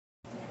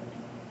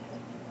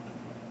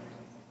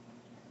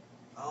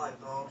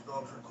like dogs.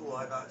 Dogs are cool.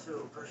 I got two.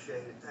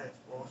 Appreciate it. Thanks,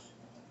 boss.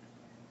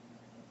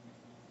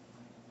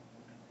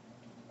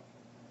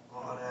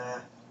 On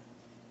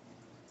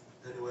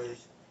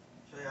anyways,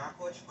 so yeah, I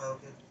quit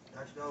smoking.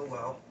 That's going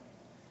well.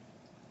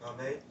 I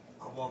mean,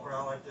 I walk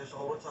around like this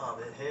all the time,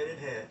 head in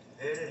hand,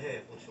 head in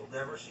hand, which you'll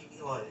never see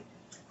me lighting.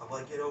 I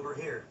might get over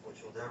here,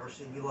 which you'll never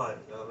see me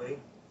lighting. You know what I mean?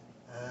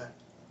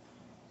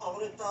 On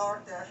the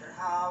dark desert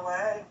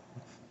highway,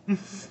 the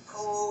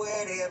cool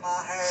wind in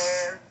my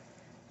hair,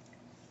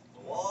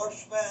 the water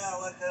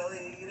smell like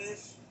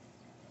eucalyptus,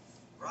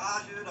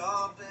 rising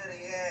up in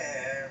the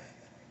air.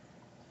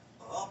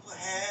 Up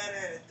ahead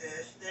in the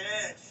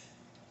distance,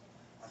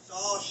 I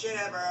saw a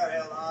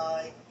shimmering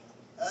light.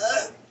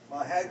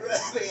 My head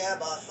grippy and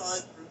my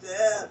sight grew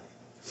dim.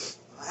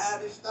 I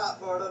had to stop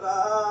for the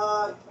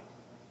night.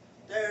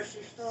 There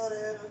she stood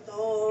in the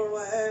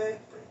doorway.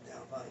 Bring it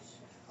down nice.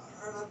 I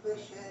heard a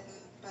bishop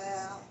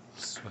bell.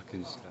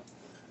 Fucking stuff.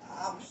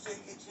 I was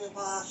thinking to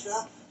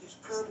myself, this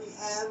could be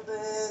heaven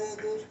and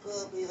this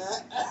could be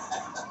that.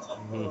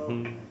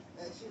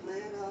 And she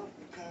lit up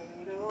the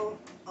candle.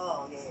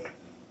 Oh yeah.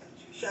 And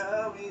she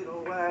showed me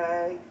the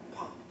way.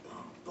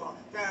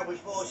 There was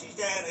voices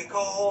down the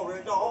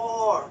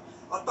corridor.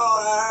 I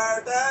thought I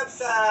heard them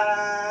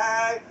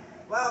say,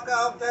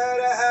 welcome to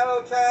the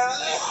hotel.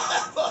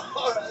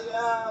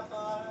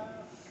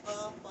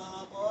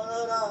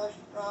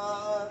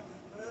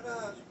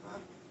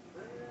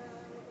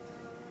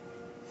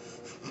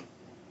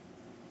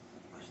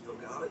 I still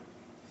got it.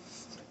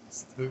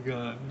 Still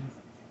got it.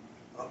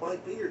 I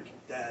might be your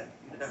dad.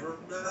 You never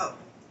know.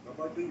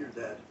 I might be your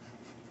dad.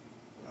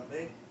 You know what I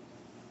mean?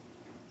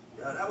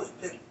 Yeah, that was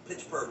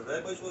pitch perfect.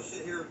 Everybody's supposed to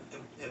sit here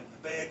and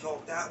bad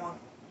talk that one.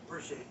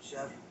 Appreciate it,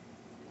 Chef.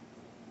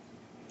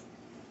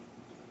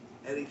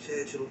 Any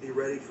chance it'll be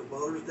ready for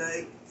Mother's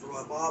Day for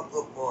my mom?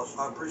 Look, boss,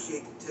 I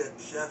appreciate the tip,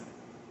 Chef.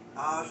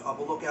 I'm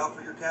gonna look out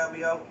for your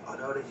cameo. I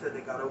know they said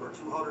they got over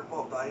 200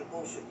 booked. I ain't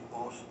bullshit you,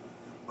 boss.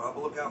 But I'm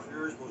gonna look out for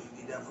yours. Plus,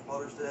 you need that for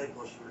Mother's Day.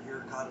 Plus, you were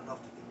here kind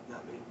enough to do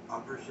that. I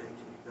appreciate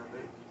you. You know what I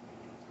mean?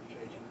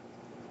 Appreciate you.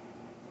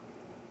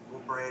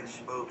 What brand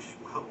smokes?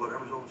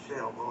 Whatever's on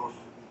sale, boss.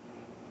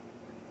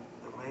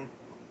 You know what I mean?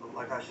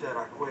 Like I said,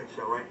 I quit,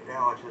 so right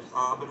now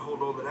I've been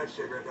holding on to that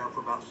cigarette now for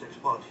about 6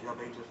 months. You know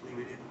what I mean? Just leave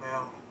it in the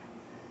mouth.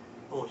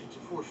 Oh, it's a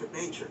force of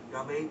nature. You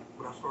know what I mean?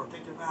 When I start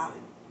thinking about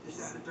it, just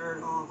out of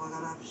dirt, oh, I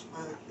gotta have a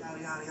smoke, yada,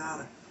 yada,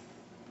 yada.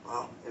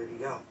 Well, there you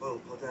go. Boom,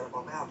 put that in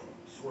my mouth.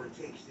 It sort of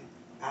takes it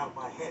out of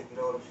my head, you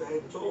know what I'm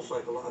saying? It's all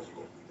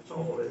psychological. That's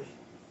all it is.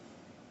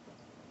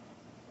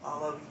 I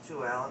love you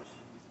too, Alex.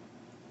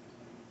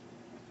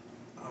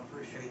 I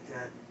appreciate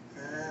that.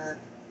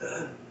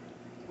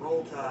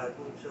 Roll Tide,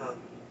 what's up?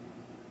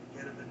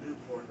 Get him a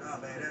Newport.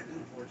 Nah, man, that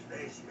Newport's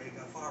nasty, man.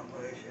 Got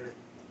fireplace in it.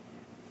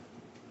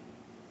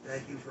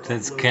 Thank you for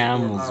That's uploading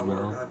camels, more bro.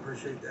 work. I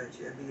appreciate that,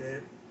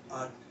 champion.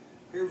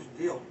 Here's the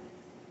deal.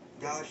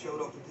 Guy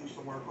showed up to do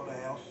some work on the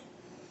house.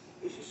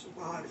 It's just some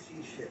behind the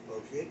scenes shit,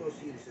 folks. You ain't gonna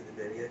see this in the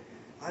video.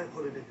 I didn't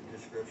put it in the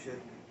description.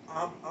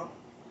 I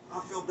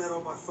filmed that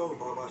on my phone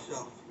by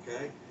myself,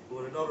 okay?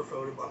 With another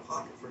phone in my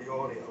pocket for the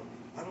audio.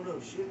 I don't know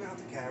shit about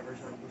the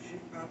cameras. I don't know shit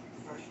about the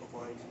professional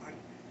lights.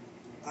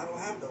 I don't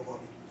have no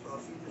money. So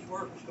if you just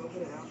work, just go to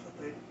the house, I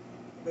think,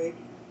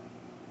 maybe,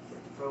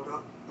 set the phone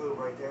up, boom,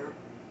 right there.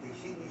 You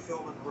see me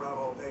filming around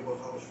all day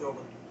while I was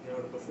filming, you know,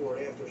 the before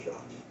and after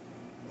shots.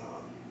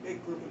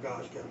 Big group of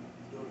guys kept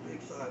doing a big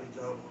siding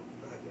job on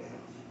the back of the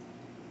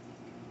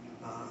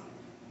house.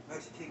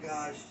 Mexican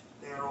guys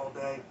there all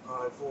day,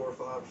 4 or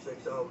 5 or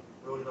 6 of them,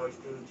 really nice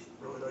dudes,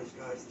 really nice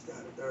guys just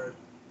out there,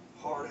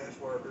 hard ass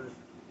workers.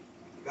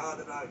 The guy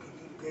that I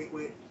communicate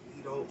with,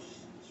 he don't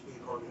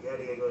speak hardly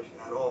any English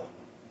at all.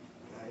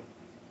 Okay?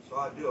 So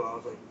I do. I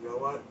was like, you know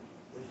what?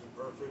 This is a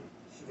perfect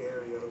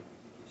scenario to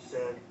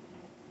send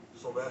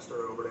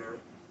Sylvester over there.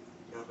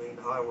 You know what I mean?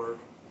 High work.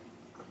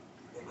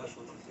 And mess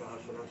with these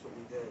guys, so that's what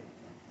we did.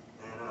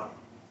 And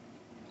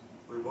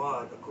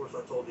rewind. Of course,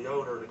 I told the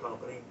owner of the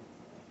company,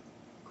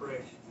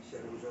 Chris, he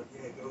said it was up,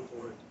 yeah, go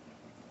for it.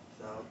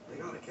 So they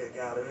got a kick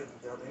out of it.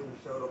 You know, they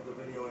showed up the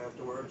video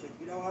afterwards. And,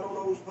 you know, I don't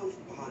always post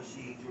the behind the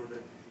scenes or the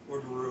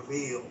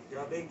reveal. You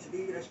know what I mean? To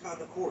me, that's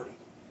kind of corny.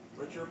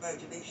 Let your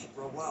imagination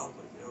run wild,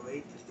 but you know,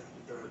 they just out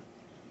the dirt.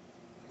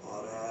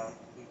 But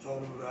we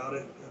told him about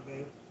it. You know what I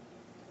mean?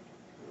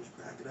 It was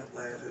cracking up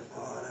laughing.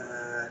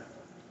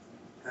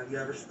 But have you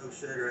ever smoked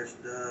cigarettes?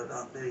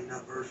 Not me,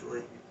 not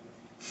personally.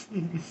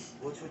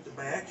 What's with the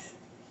backs?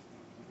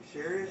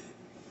 You serious?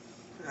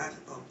 That's a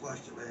dumb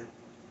question, man.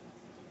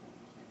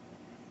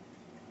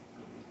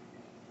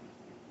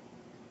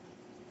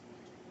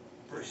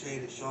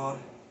 Appreciate it, Sean.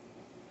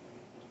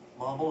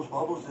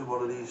 Mumbles did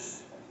one of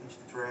these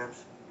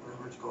Instagrams,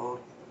 whatever it's called.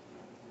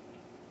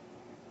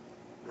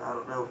 I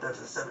don't know if that's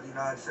a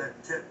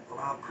 79-cent tip, but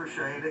I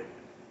appreciate it.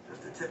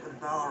 Just a tip of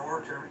 $1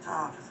 works every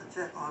time. Just a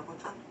tip on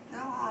what's up. Go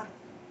on.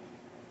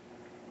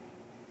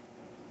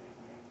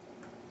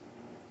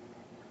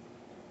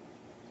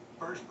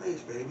 First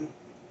base, baby.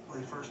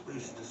 Play first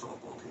base in the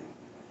softball team.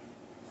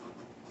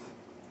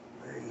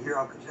 You hear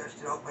how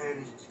congested up, man,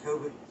 it's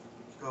COVID.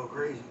 Go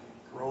crazy.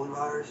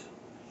 Coronavirus.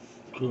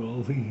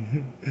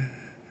 Crawling.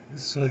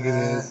 This fucking Uh,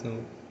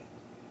 asshole.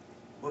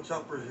 what's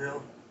up,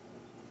 Brazil?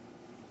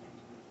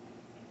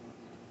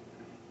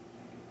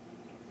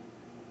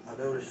 I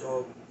know the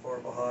song far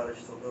behind. I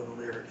still know the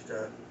lyrics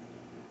to it.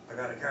 I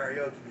got a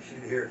karaoke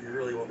machine here if you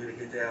really want me to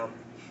get down.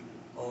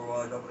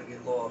 Otherwise, I'm gonna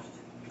get lost.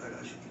 I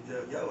got shit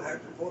to do. Yo,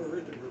 Hector Puerto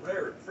Rican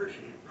Rivera.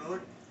 Appreciate it,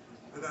 brother.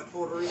 I got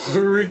Puerto Rican.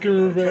 Puerto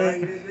Rican Rivera.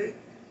 Got in me.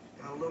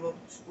 Got a little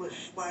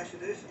splish splash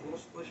of this, a little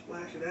splish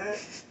splash of that.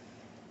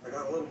 I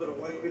got a little bit of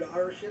White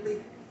Irish in me.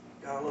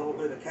 Got a little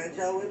bit of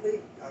Kenzo in me.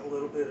 Got a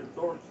little bit of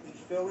Northeast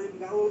Philly.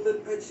 Got a little bit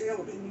of Penn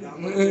Salem in me. Got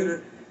a little bit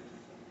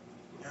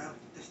of,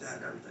 this, that,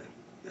 and everything.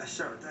 Yes,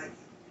 sir. Thank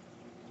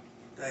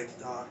you. Thanks,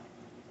 Doc.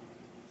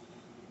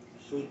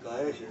 Sweet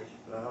glasses.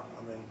 Well,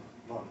 I mean,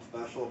 nothing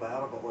special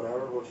about it, but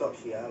whatever. What's up,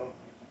 Seattle?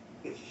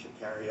 Get you some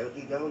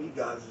karaoke going. You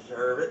guys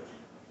deserve it.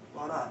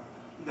 Why not?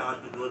 You guys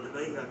been good to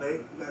me. I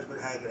mean, you guys been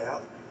hanging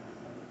out,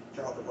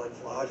 dropping like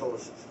flies on a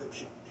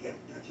subscription. Yeah,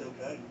 that's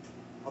okay.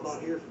 I'm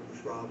not here for the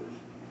subscribers.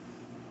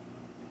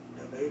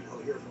 I mean,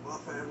 I'm here for my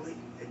family,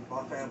 and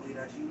my family,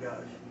 that's you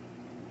guys.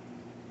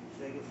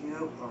 Sing a few.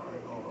 All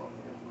right, hold on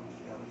here. Let's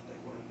see how this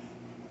thing works.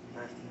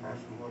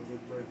 Testing, 1, 2,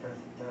 3.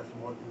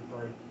 Testing, 1, 2,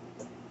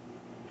 3.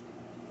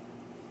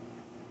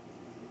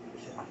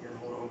 Get out here.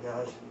 Hold on,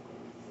 guys.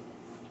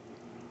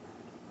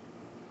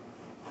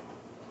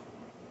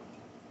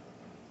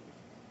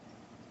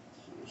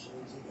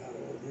 We got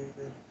over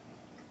here.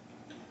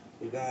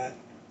 We got,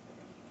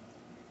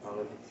 I don't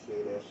know if you can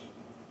see this.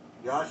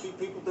 Yeah, I see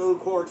people doing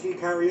quarantine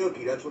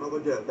karaoke. That's what I'm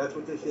gonna do. That's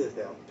what this is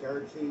now.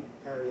 Guaranteed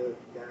karaoke,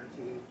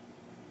 guaranteed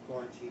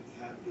quarantine.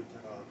 Have a good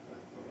time.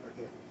 I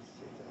can't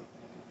see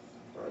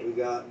that. All right, we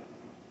got.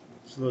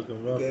 It's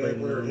looking rough right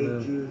Gambler, now.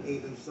 8 June,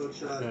 8 in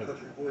Sunshine, Yeah.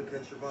 Country Boy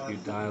Can Survive. You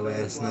die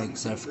last night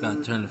because I forgot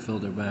to turn the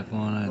filter back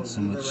on. I had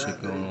so much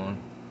shit going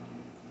on.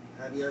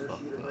 Have you ever Fuck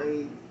seen a up.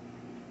 raid?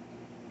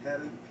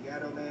 Heaven,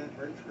 Piano Man,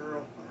 Rich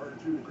Girl, I heard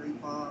through the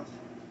grapevines.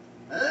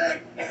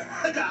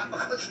 I got my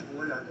country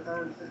boy. I think I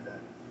already said that.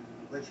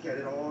 Let's get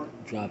it on.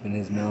 Dropping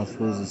his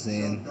mouthfuls of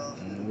sand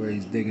where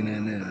he's digging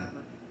at now.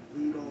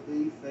 Lead on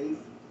me, faith.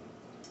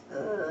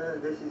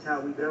 This is how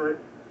we do it.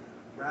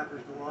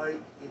 Rapper's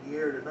Delight, in the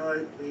air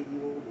tonight, maybe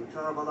one more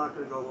time. I'm not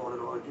gonna go on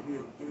and on.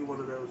 Give me one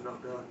of those and I'm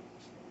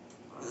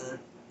done.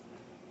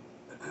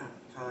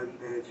 Tiny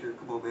Dancer,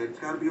 come on man, it's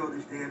gotta be on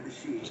this damn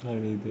machine.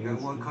 Tiny You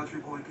got one Dancer.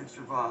 country boy can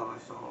survive, I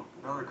saw.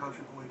 Another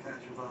country boy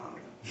can't survive.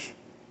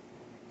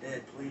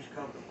 Dad, please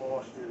come to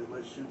Boston and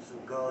let's shoot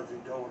some guns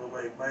and go on the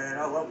lake. Man,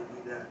 I love to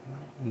do that.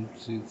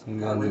 Shoot some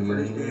Gotta wait guns for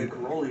this again. damn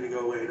Caroli to go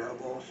away now,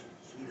 boss.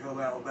 Sweet Home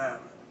Alabama.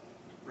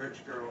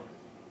 Rich Girl.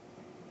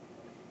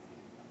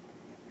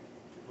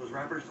 Was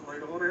Rapper's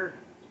Delight on there?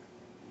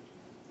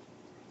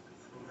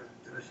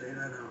 Did I say that?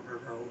 I don't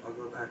remember. I'll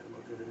go back and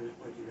look at it.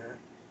 Might do that.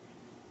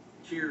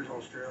 Cheers,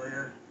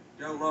 Australia.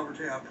 Yo, Lover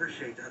J, I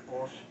appreciate that,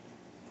 boss.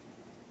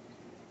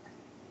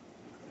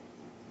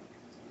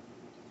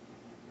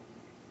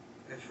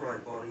 That's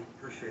right, buddy.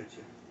 Appreciate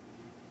you.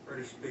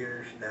 Freddie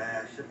Spears,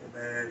 nah, Simple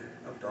Man.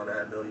 I've done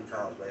that a million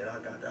times, man. I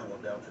got that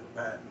one down to the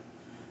pat.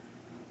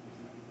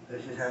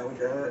 This is how we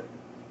do it.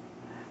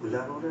 Was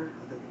that on there?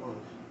 I think it was.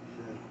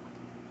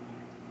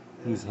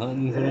 Shit. He's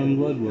hunting for them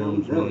blood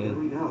worms, There we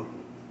man. go.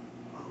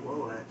 I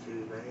love that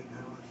too, man.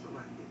 I want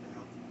somebody to get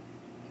down.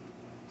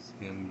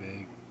 Skin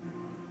big.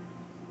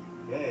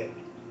 Yeah.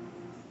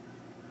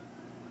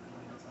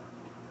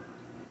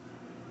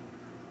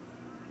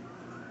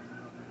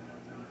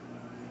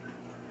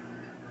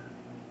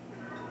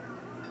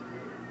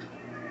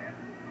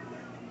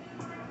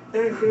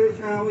 This is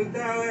how we do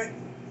it.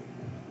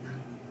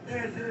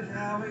 This is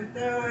how we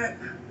do it.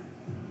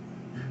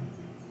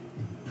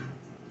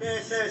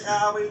 This is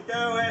how we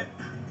do it.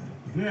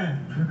 Yeah,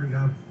 here we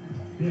go.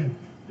 Yeah.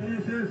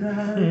 This is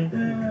how we do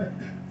it.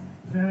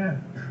 Yeah.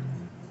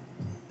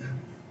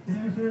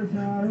 This is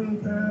how we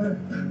do it.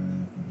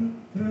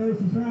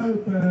 This is how we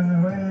do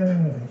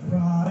it. It's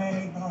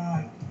Friday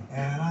night,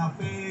 and I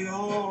feel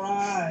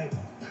alright.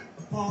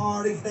 The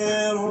party's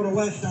down on the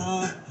west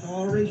side, so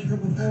I reach for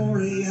the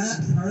 40,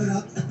 turn it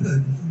up,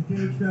 some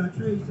gigs down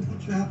trees to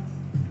the truck.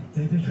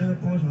 Take the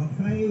shirt, boys, I'm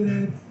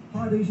faded.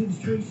 Parties in the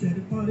streets, said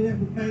the party that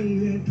we're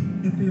faded.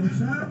 It feels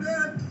so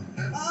good.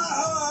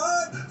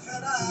 Oh,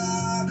 shut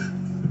up.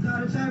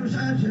 Gotta say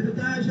reception, the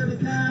days of the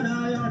cat,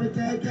 I ought to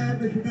take it,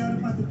 but you gotta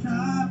put the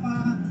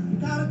chopper. You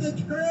gotta get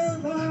your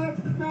groove on,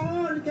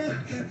 before you get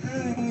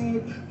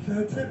paid. So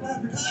trip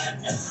like the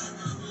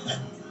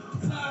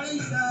party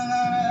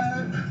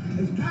starts.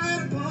 It's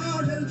kind of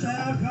close and it's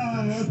all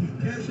close.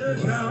 This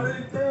is how we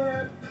do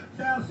it.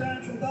 South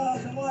Central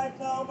doesn't like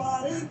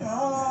nobody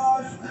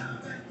does.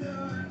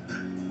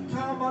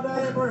 Tell my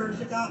neighbors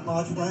you got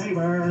much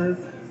flavor.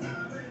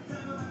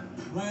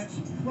 Let's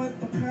split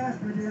the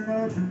pepper, you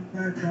know,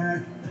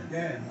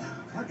 yeah,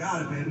 I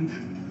got it, baby.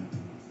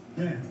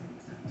 Yeah,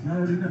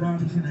 already the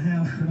Ronnie's in the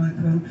house tonight,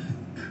 folks.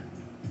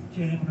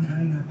 Jamming the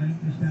night, I make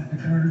this, that, and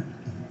the third.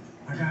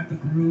 I got the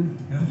groove,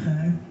 you know what I'm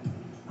saying?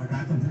 I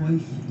got the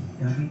voice,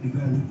 I need to go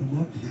with the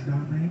looks, you know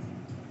what I mean?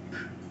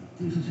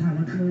 This is how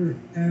I do it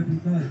every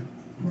day.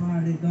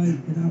 Friday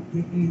night, and I'm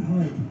getting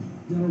hype.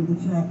 Yo,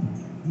 what's up?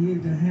 You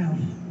in the house?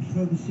 You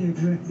smoke a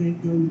cigarette,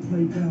 then go to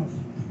play bounce.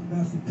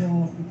 Bounce the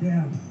ball up and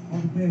down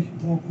on the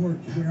basketball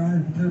courts where I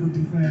will never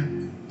be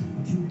found.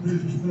 I'm too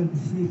busy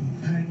smoking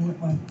ciggies, hanging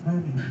with my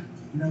homies.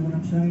 You know what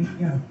I'm saying?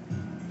 Yeah.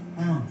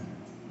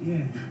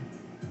 Yeah.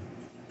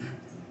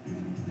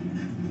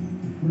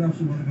 What else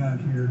you want to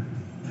got here?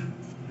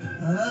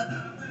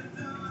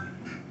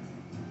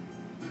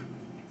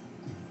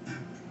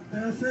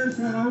 This is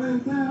how we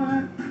do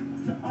it.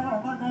 To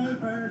all my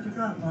neighbors, you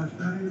got my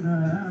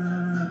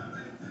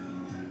flavor.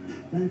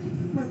 Then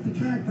you flip the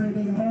track,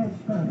 baby, hold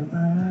stuff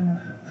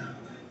back.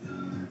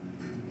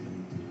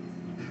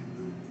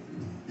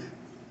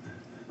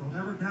 Don't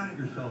ever doubt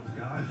yourself,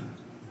 guys.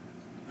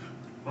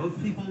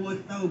 Most people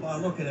wouldn't know by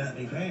looking at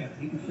me. Damn,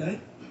 you can say.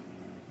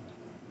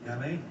 You know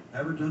what I mean?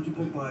 Never judge a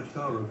book by its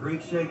cover.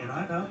 Great singing,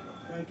 I know.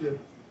 Thank you.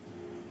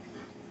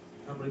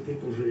 How many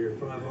people's here?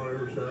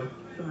 500 or so?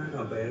 Sorry,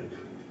 not bad.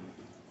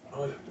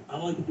 I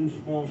like to do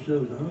small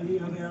shows. Oh,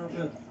 yeah, I mean, I don't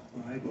know.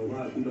 Well, I ain't gonna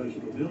lie. If we like a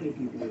million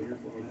people in here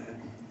for all that,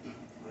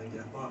 I ain't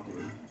that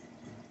popular.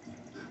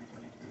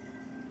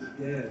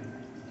 Yeah.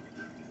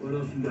 What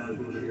else you guys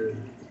want to hear?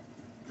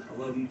 I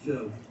love you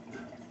too.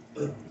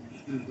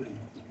 Excuse me.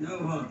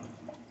 Yo, huh?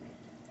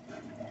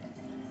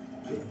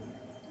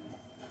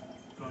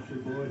 Country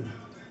boy.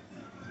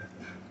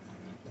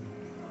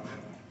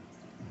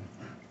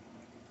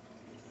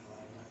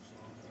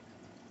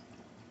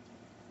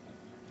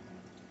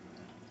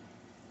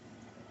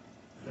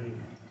 St.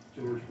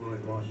 George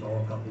Floyd lost all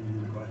a couple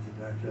of requested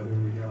that, so here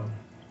we go.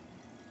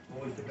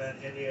 Boys have been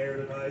in the air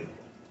tonight.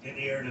 In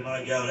the air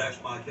tonight, yo, that's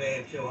my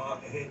jam. Chill, I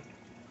can hit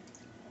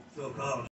Phil Collins.